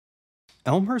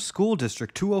Elmhurst School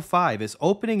District 205 is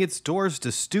opening its doors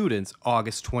to students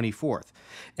August 24th,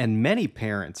 and many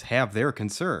parents have their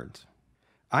concerns.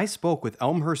 I spoke with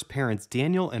Elmhurst parents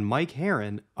Daniel and Mike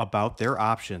Herron about their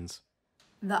options.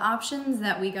 The options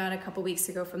that we got a couple weeks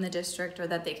ago from the district are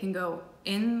that they can go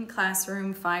in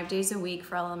classroom 5 days a week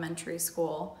for elementary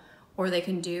school, or they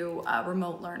can do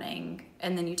remote learning,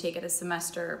 and then you take it a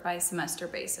semester by semester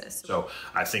basis. So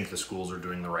I think the schools are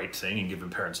doing the right thing and giving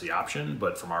parents the option,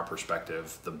 but from our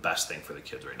perspective, the best thing for the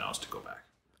kids right now is to go back.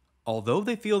 Although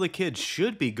they feel the kids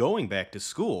should be going back to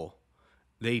school,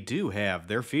 they do have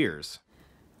their fears.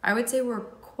 I would say we're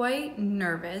quite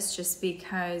nervous just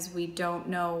because we don't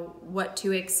know what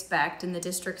to expect, and the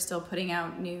district's still putting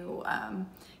out new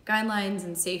guidelines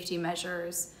and safety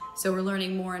measures. So we're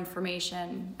learning more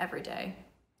information every day.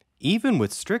 Even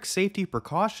with strict safety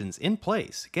precautions in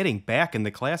place, getting back in the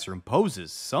classroom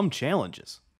poses some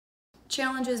challenges.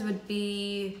 Challenges would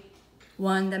be,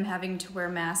 one, them having to wear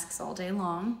masks all day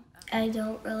long. I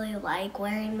don't really like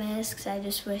wearing masks. I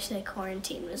just wish that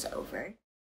quarantine was over.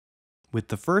 With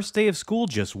the first day of school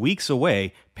just weeks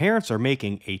away, parents are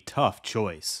making a tough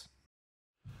choice.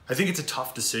 I think it's a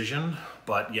tough decision,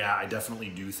 but yeah, I definitely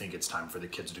do think it's time for the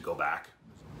kids to go back.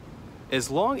 As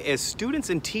long as students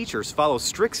and teachers follow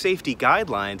strict safety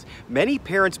guidelines, many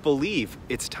parents believe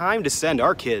it's time to send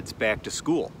our kids back to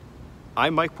school.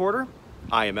 I'm Mike Porter,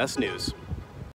 IMS News.